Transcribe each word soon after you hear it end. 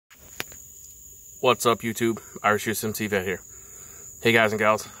What's up, YouTube? Irish USMC Vet here. Hey guys and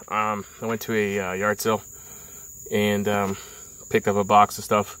gals, I went to a yard sale and picked up a box of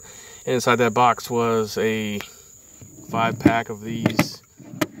stuff. And inside that box was a 5-pack of these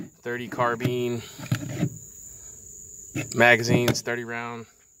 30 carbine magazines, 30 round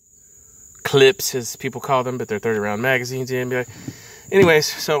clips as people call them, but they're 30 round magazines. Anyways,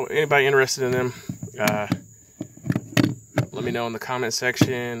 so anybody interested in them, let me know in the comment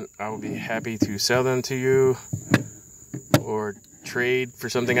section. I will be happy to sell them to you or trade for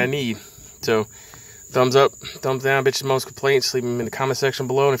something I need. So thumbs up, thumbs down, bitches, most complaints, leave them in the comment section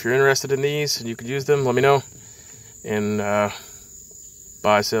below. And if you're interested in these and you could use them, let me know. And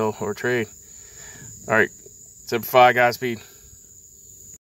buy, sell, or trade. All right, Semper Fi, Godspeed.